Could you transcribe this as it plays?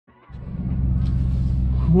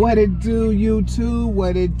What it do, YouTube?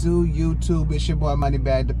 What it do, YouTube? It's your boy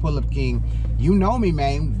Moneybag, the pull-up king. You know me,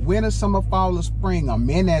 man. Winter, summer, fall, or spring, I'm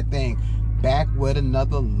in that thing. Back with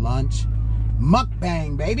another lunch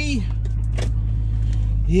mukbang, baby.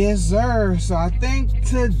 Yes, sir. So I think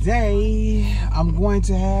today I'm going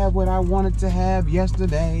to have what I wanted to have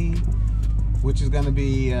yesterday, which is going to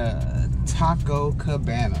be Taco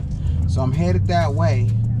Cabana. So I'm headed that way.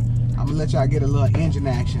 I'm going to let y'all get a little engine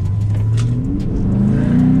action.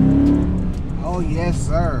 Oh, yes,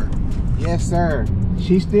 sir. Yes, sir.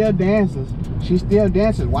 She still dances. She still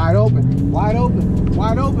dances. Wide open. Wide open.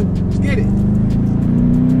 Wide open. Let's get it.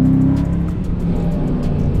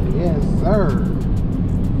 Yes, sir.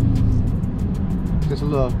 Just a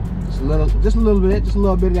little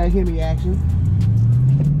bit of that Hemi action.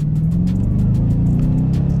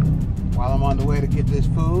 While I'm on the way to get this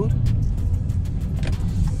food.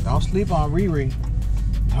 Don't sleep on Riri.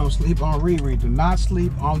 Don't sleep on Riri. Do not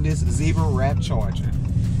sleep on this zebra wrap charger.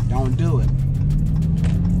 Don't do it.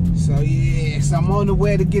 So yes, I'm on the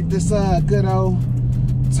way to get this good old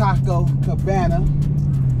Taco Cabana.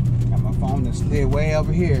 Got my phone that slid way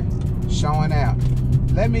over here, showing out.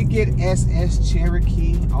 Let me get SS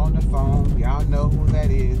Cherokee on the phone. Y'all know who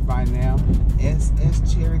that is by now. SS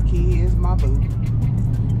Cherokee is my boo.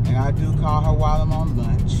 And I do call her while I'm on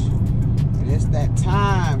lunch. And it's that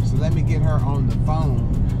time, so let me get her on the phone.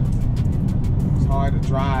 It's hard to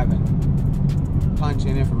drive and punch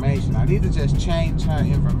in information. I need to just change her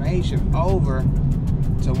information over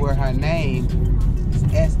to where her name is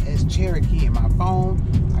SS Cherokee in my phone.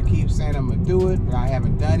 I keep saying I'm gonna do it, but I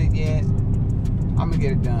haven't done it yet. I'm gonna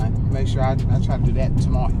get it done. Make sure I try to do that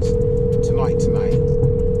tonight.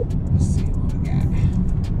 Let's see what we got.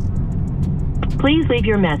 Please leave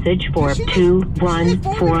your message for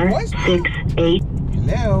 21468.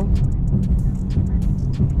 Hello?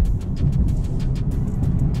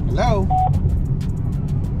 Hello?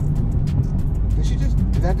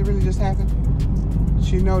 Did that really just happen?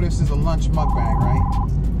 She know this is a lunch mukbang, right?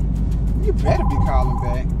 You better be calling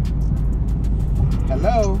back.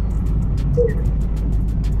 Hello?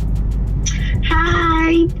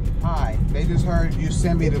 Hi. Hi. They just heard you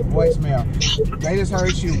send me the voicemail. They just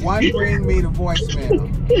heard you bring me the voicemail.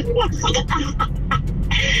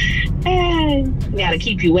 Gotta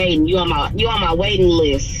keep you waiting. You on my waiting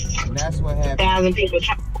list. And that's what happened. 1,000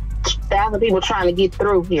 people trying to get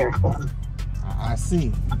through here. I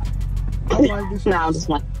see. I'm just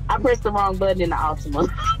like, I pressed the wrong button in the Optima.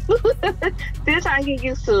 Still trying to get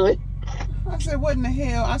used to it. I said, what in the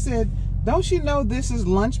hell? I said, don't you know this is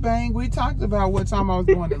lunch bang? We talked about what time I was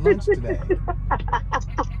going to lunch today.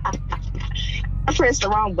 I pressed the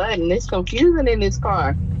wrong button. It's confusing in this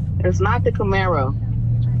car. It's not the Camaro.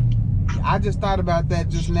 I just thought about that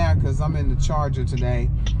just now because I'm in the Charger today.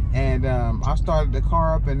 And I started the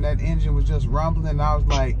car up and that engine was just rumbling. I was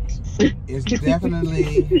like, it's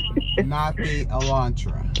definitely not the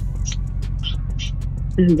Elantra.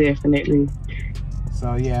 Definitely.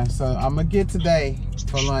 So yeah, so I'm gonna get today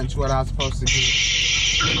for lunch what I was supposed to get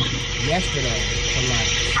yesterday for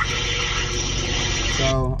lunch.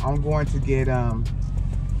 So I'm going to get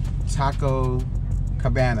Taco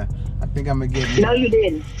Cabana. I think I'm gonna get. No, you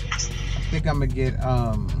didn't. I think I'm gonna get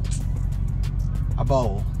a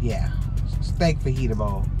bowl. Yeah, steak fajita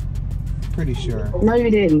bowl. Pretty sure. No, you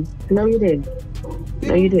didn't. No, you didn't.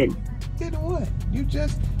 No, you didn't. Didn't what? You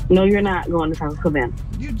just. No, you're not going to Taco Cabana.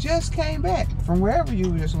 You just came back from wherever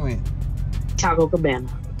you just went. Taco Cabana.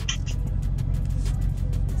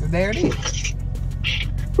 So there it is.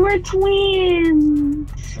 We're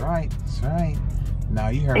twins. That's right. That's right. No,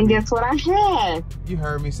 you heard and me. And guess what I had? You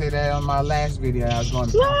heard me say that on my last video. I was going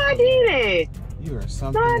to. No, I didn't. You are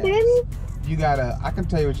something. No, I didn't. You got a. I can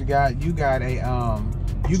tell you what you got. You got a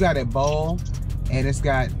You got a bowl, and it's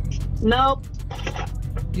got. Nope.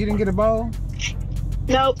 You didn't get a bowl?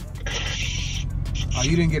 Nope. Oh,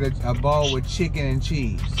 you didn't get a bowl with chicken and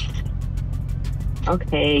cheese.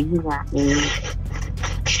 Okay, you got me.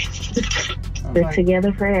 They're like,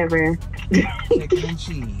 together forever. Chicken and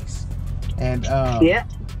cheese. And yep.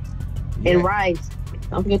 Yeah. And rice.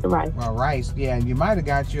 Don't forget the rice. Well, rice, yeah. And you might have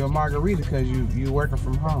got you a margarita because you working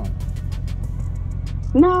from home.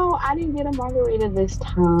 No, I didn't get a margarita this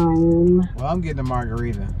time. Well, I'm getting a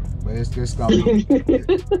margarita, but it's just gonna be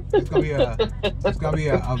it's gonna be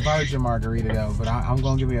a virgin margarita though. But I'm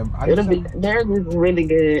gonna give me a. Theirs is really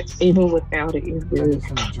good, even without it. It's good. I'm just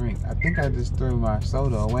gonna drink. I think I just threw my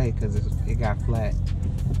soda away because it got flat.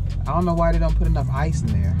 I don't know why they don't put enough ice in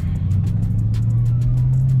there.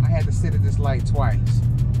 I had to sit at this light twice.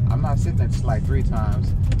 I'm not sitting at this light 3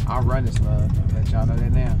 times. I'll run this love. I'll let y'all know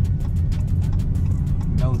that now.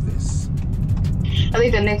 Know this. I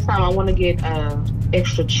think the next time I want to get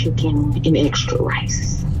extra chicken and extra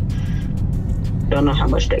rice. Don't know how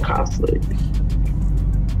much that costs, but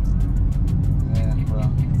yeah, well,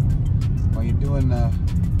 when you're doing a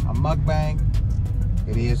mukbang,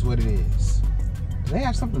 it is what it is. Do they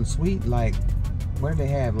have something sweet? Like, what do they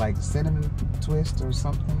have? Like cinnamon twist or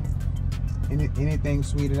something? Anything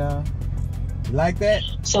sweet at all? You like that?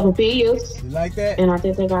 Sopapillas. You like that? And I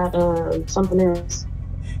think they got something else.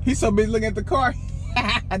 He's so busy looking at the car.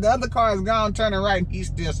 The other car is gone, turning right, and he's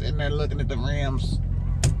still sitting there looking at the rims.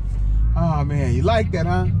 Oh man, you like that,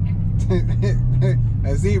 huh?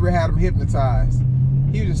 That zebra had him hypnotized.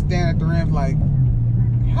 He was just standing at the rims like,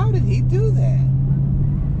 how did he do that?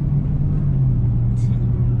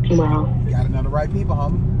 Wow. Got to know the right people,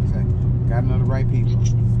 homie. Say, got to know the right people.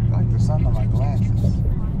 I like the sun on my glasses.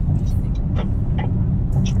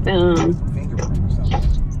 Fingerprint or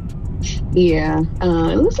something. Yeah.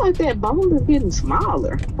 It looks like that bowl is getting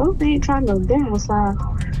smaller. Hope they ain't trying to downsize.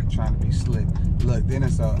 Trying to be slick. Look, then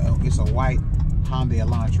it's a white Honda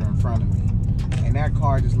Elantra in front of me, and that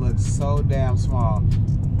car just looks so damn small.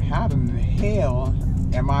 How in the hell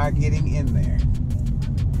am I getting in there?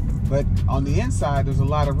 But on the inside, there's a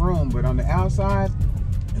lot of room, but on the outside,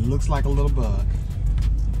 it looks like a little bug.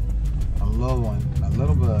 A little one, a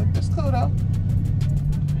little bug. That's cool though.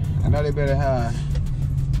 I know they better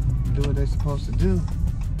do what they're supposed to do.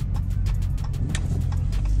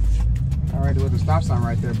 Alright, with the stop sign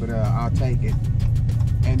right there, but I'll take it.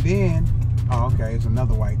 And then, oh okay, it's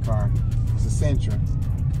another white car. It's a Sentra,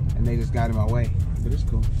 and they just got in my way, but it's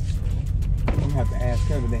cool. I'm gonna have to ask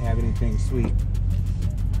her if they have anything sweet.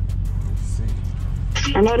 Let's see.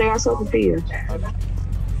 I know they got sopapillas. Okay.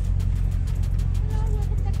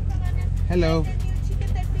 Hello.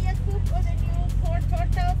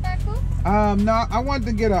 No, I wanted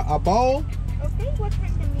to get a bowl. Okay, what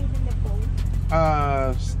kind of meat in the bowl?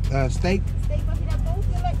 Steak. Steak was in a bowl?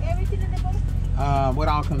 You like everything in the bowl? What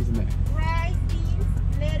all comes in there? Rice, beans,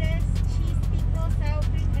 lettuce, cheese, pickles, sour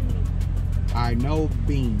cream, and meat. Alright, no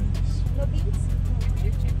beans. No beans?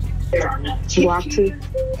 Guac too.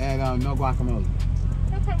 And no guacamole.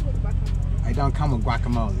 Don't come with guacamole. I don't come with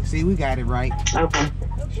guacamole. See, we got it right. Okay.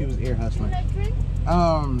 She was ear You hustling. like drink?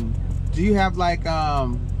 Do you have like a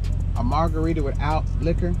margarita without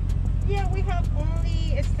liquor? Yeah, we have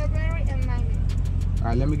only strawberry and lemon.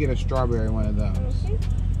 Alright, let me get a strawberry one of those. Okay.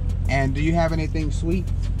 And do you have anything sweet?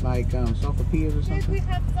 Like sopapillas or Yes, we something?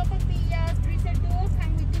 have sopapillas, risottos,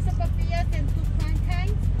 and we do sopapillas and 2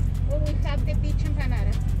 plantains. Or we have the peach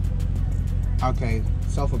empanada. Okay,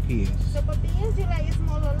 sopapillas. Sopapillas, you like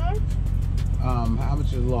small or large? How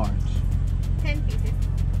much is large? 10 pieces.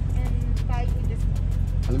 And 5 with the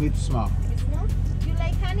small. Let me eat the small. Small? You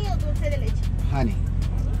like honey or dulce de leche? Honey.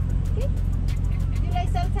 Okay. You like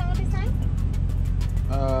salsa on the side?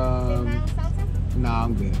 Mild salsa? No,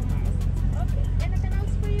 I'm good. Okay. Anything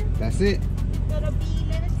else for you? That's it. That'll be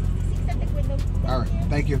 11.66 at the window. Alright,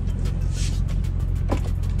 thank you.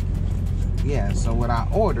 Yeah, so what I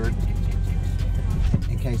ordered,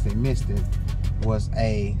 in case they missed it, was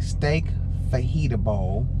a steak fajita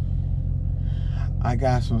bowl. I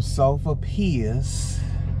got some sopapillas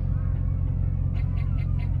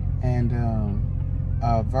and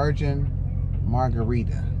a virgin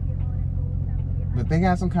margarita. But they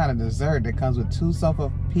got some kind of dessert that comes with 2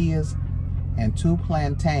 sopapillas and 2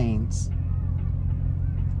 plantains.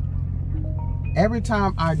 Every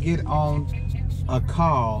time I get on a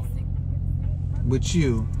call with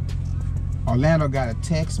you, Orlando gotta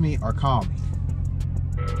text me or call me.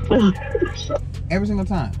 Every single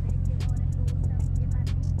time.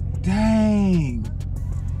 Dang.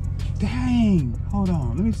 Dang. Hold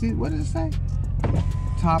on. Let me see. What does it say?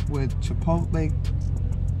 Top with chipotle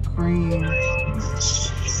cream.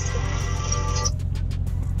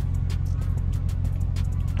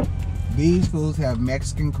 These foods have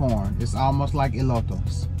Mexican corn. It's almost like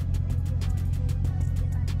elotes.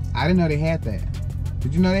 I didn't know they had that.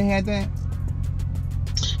 Did you know they had that?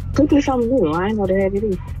 Could be something new. I didn't know they had it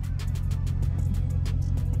either.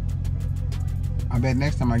 I bet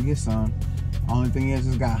next time I get some, only thing is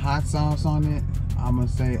it's got hot sauce on it. I'm gonna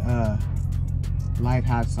say light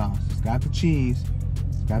hot sauce. It's got the cheese.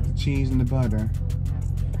 It's got the cheese and the butter.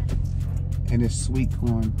 And it's sweet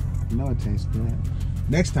corn. You know it tastes good.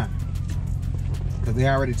 Next time. Cause they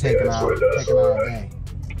already taking all day.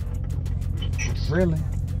 Really?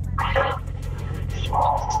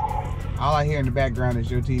 All I hear in the background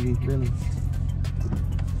is your TV. Really?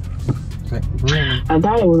 Really? I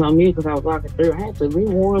thought it was on mute because I was walking through. I had to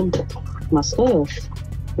rewarm my stuff.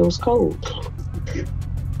 It was cold.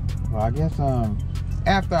 Well, I guess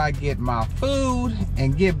after I get my food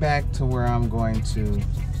and get back to where I'm going to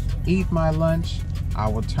eat my lunch, I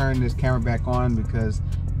will turn this camera back on because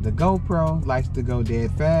the GoPro likes to go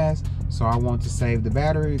dead fast. So I want to save the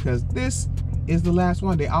battery because this is the last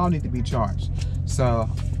one. They all need to be charged. So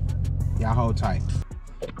y'all hold tight.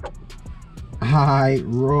 Hi,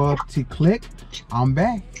 Royalty Click. I'm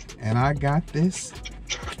back and I got this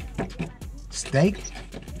steak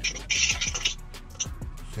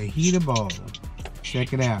fajita bowl.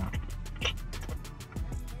 Check it out.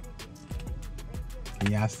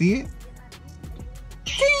 Can y'all see it?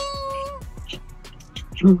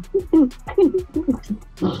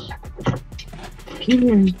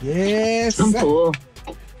 Yes. I'm full.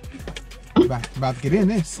 About to get in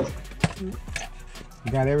this.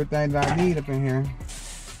 You got everything that I need up in here.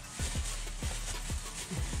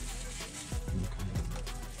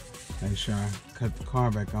 Okay. Make sure I cut the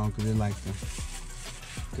car back on because it likes to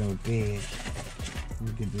go dead.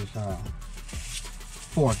 Let me get this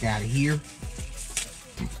fork out of here.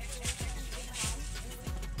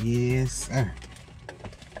 Yes, sir.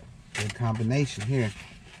 Good combination here.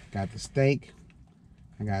 Got the steak.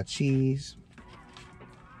 I got cheese.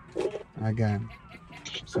 I got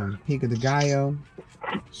some pico de gallo,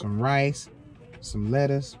 some rice, some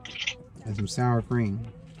lettuce, and some sour cream.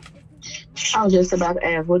 I was just about to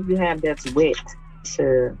ask, what do you have that's wet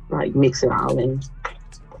to like mix it all in?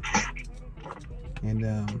 And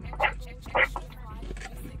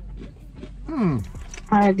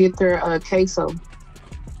I get their queso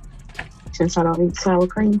since I don't eat sour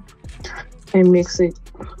cream and mix it.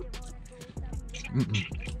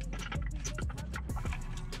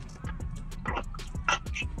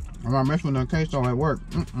 I'm not messing with no queso at work.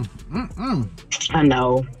 I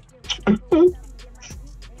know.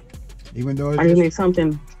 Even though I just need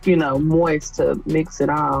something, you know, moist to mix it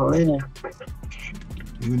all in.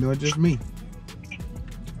 Even though it's just me.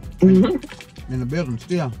 In the building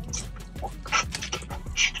still.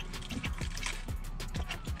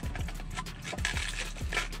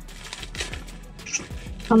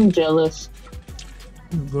 I'm jealous.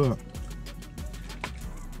 It's good.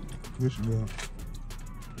 It's good.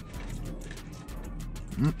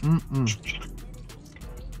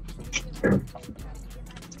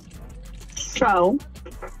 So,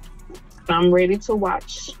 I'm ready to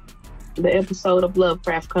watch the episode of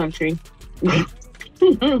Lovecraft Country.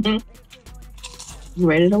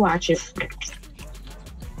 Ready to watch it.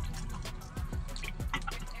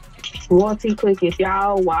 Royalty Click, if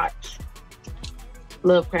y'all watch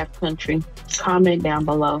Lovecraft Country, comment down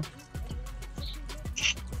below.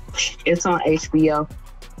 It's on HBO.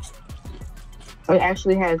 It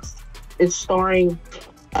actually it's starring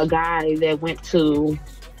a guy that went to,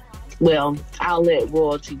 well, I'll let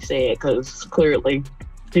Royalty say it because clearly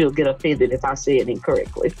he'll get offended if I say it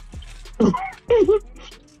incorrectly.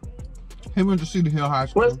 He went to Cedar Hill High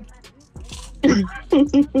School.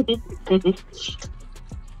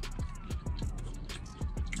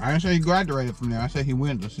 I didn't say he graduated from there. I said he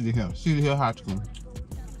went to Cedar Hill High School.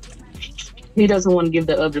 He doesn't want to give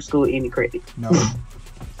the other school any credit. No,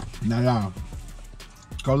 not at all.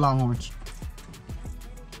 Go Longhorns.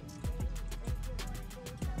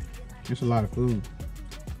 It's a lot of food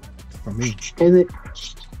for me. Is it?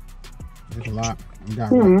 It's a lot. We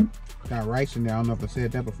got, got rice in there. I don't know if I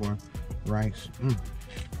said that before. Rice.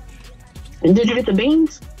 And did you get the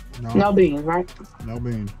beans? No. No beans, right? No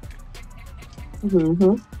beans.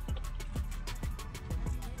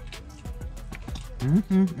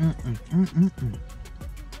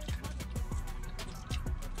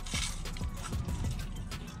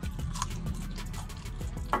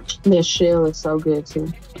 This shell is so good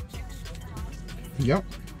too. Yep.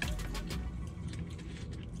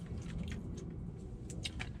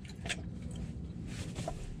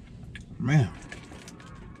 Man.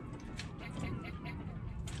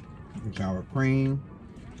 Sour cream.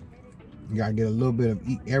 You gotta get a little bit of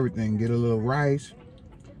everything. Get a little rice.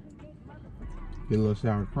 Get a little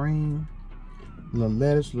sour cream. A little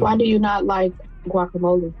lettuce. Why do you not like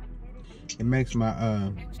guacamole? It makes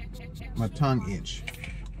my my tongue itch.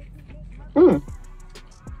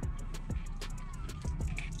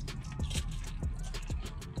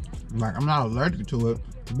 Like, I'm not allergic to it,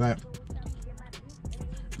 but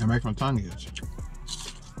it makes my tongue itch.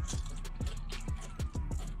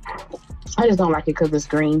 I just don't like it because it's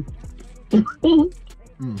green. I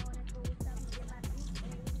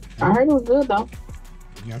heard it was good though.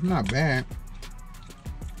 Yeah, it's not bad.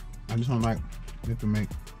 I just don't like it to make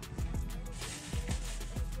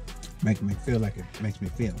me feel like it makes me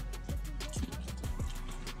feel.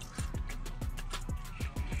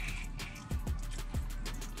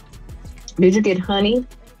 Did you get honey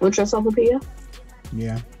with your sopapilla?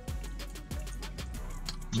 Yeah.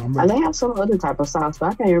 And they have some other type of sauce,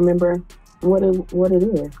 but I can't remember what it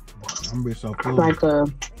is. I'm gonna be so full. Like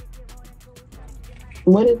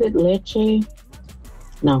what is it? Leche?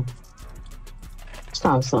 No. It's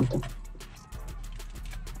called something.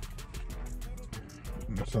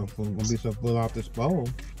 I'm so full. I'm gonna be so full off this bowl.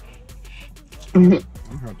 Mhm.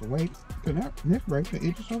 I'm gonna have to wait till that next break to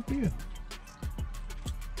eat this up here.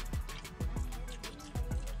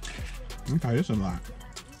 Okay, this is a lot.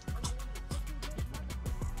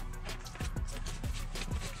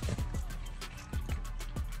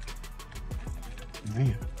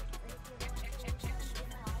 Man.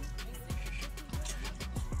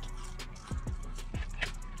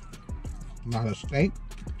 A lot of steak.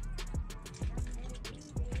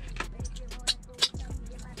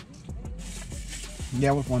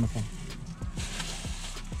 Yeah, it was wonderful.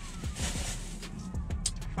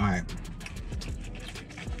 All right.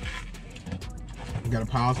 We gotta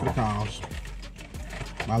pause for the calls.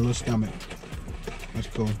 My little stomach. That's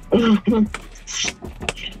cool.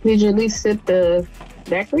 Did you at least sip the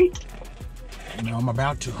daiquiri? No, I'm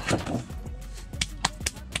about to.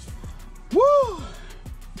 Woo!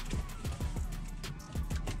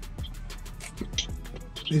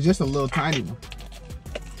 It's just a little tiny one.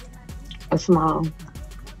 A small.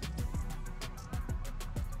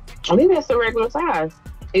 I think that's the regular size,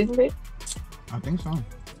 isn't it? I think so.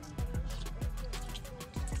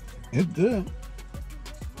 It's good.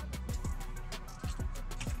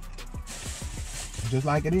 Just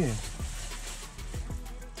like it is.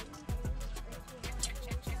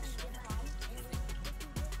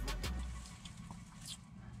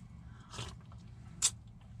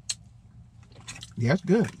 Yeah, it's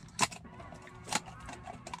good.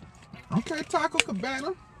 Okay, Taco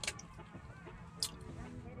Cabana.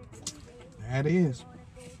 That is.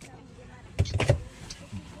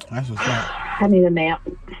 That's what's up. I need a nap.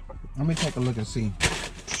 Let me take a look and see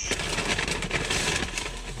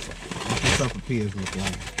what the tortillas look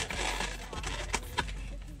like.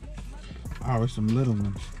 Oh, there's some little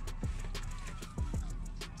ones.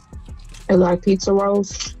 It's like pizza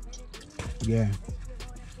rolls. Yeah.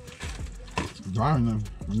 I don't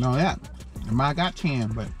know that. I might got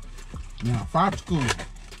 10, but you know, 5 is cool.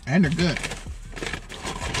 And they're good.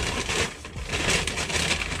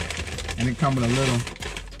 And it comes with a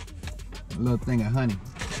little thing of honey.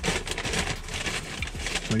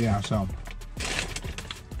 So yeah, so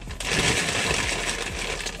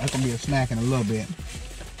that's gonna be a snack in a little bit.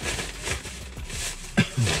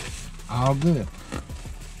 All good.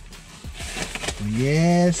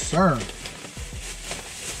 Yes, sir.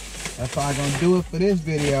 That's all gonna do it for this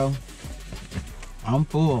video. I'm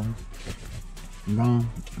full. I'm gonna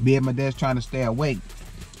be at my desk trying to stay awake.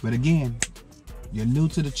 But again, you're new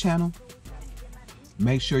to the channel.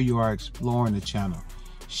 Make sure you are exploring the channel,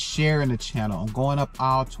 sharing the channel. I'm going up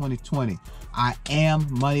all 2020. I am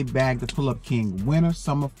Moneybag the Pull-Up King. Winter,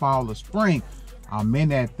 summer, fall, or spring, I'm in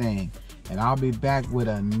that thing. And I'll be back with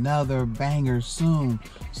another banger soon.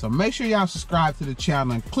 So make sure y'all subscribe to the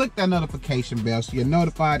channel and click that notification bell so you're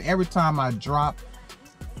notified every time I drop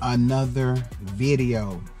another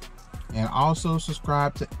video. And also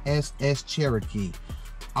subscribe to SS Cherokee.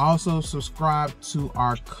 Also subscribe to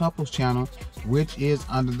our couples channel, which is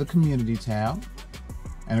under the community tab.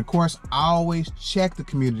 And of course, always check the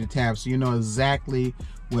community tab so you know exactly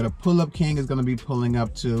where the Pull-Up King is going to be pulling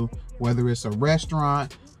up to, whether it's a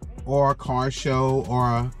restaurant or a car show or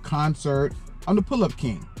a concert. I'm the Pull-Up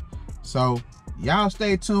King. So y'all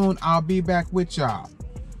stay tuned. I'll be back with y'all.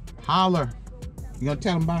 Holler. You gonna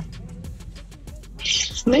tell them bye?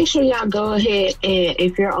 Make sure y'all go ahead and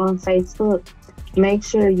if you're on Facebook, make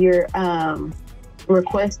sure you're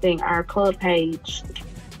requesting our club page,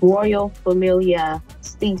 Royal Familia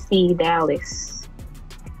CC Dallas.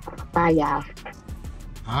 Bye, y'all.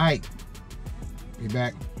 All right. Be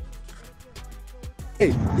back.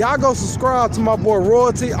 Hey, y'all go subscribe to my boy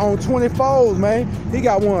Royalty on 24s, man. He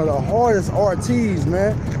got one of the hardest RTs,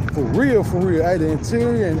 man. For real, for real. Hey, the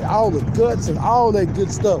interior and all the guts and all that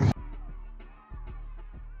good stuff.